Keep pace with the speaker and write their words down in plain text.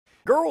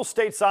Girls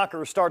State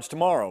Soccer starts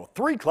tomorrow.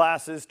 3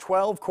 classes,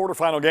 12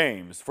 quarterfinal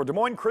games. For Des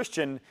Moines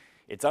Christian,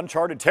 it's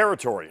uncharted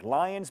territory.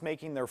 Lions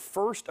making their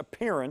first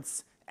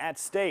appearance at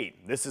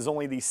state. This is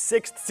only the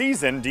 6th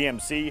season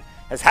DMC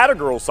has had a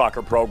girls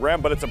soccer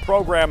program, but it's a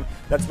program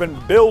that's been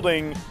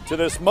building to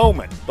this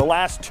moment. The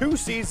last 2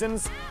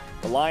 seasons,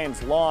 the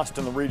Lions lost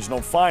in the regional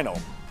final.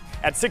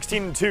 At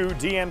 16-2,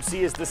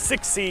 DMC is the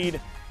 6th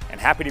seed and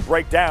happy to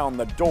break down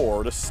the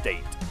door to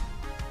state.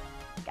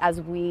 As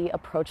we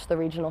approached the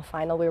regional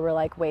final, we were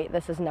like, wait,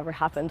 this has never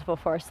happened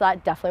before. So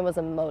that definitely was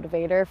a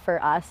motivator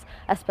for us,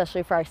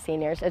 especially for our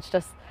seniors. It's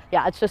just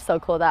so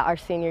cool that our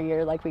senior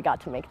year, we got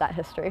to make that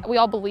history. We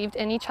all believed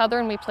in each other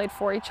and we played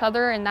for each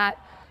other, and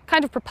that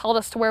kind of propelled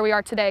us to where we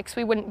are today, because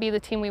we wouldn't be the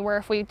team we were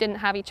if we didn't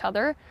have each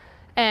other.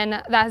 And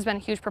that has been a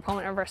huge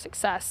proponent of our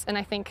success. And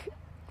I think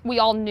we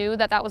all knew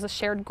that that was a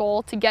shared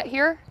goal to get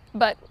here,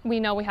 but we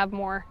know we have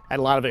more. I had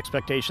a lot of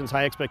expectations,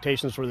 high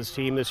expectations for this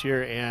team this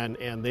year,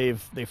 and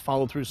they've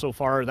followed through so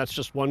far. That's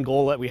just one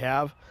goal that we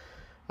have.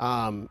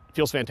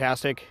 Feels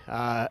fantastic.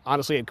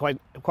 Honestly, it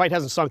quite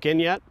hasn't sunk in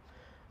yet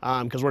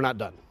because we're not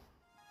done.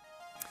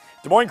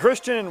 Des Moines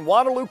Christian and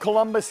Waterloo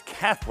Columbus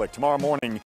Catholic tomorrow morning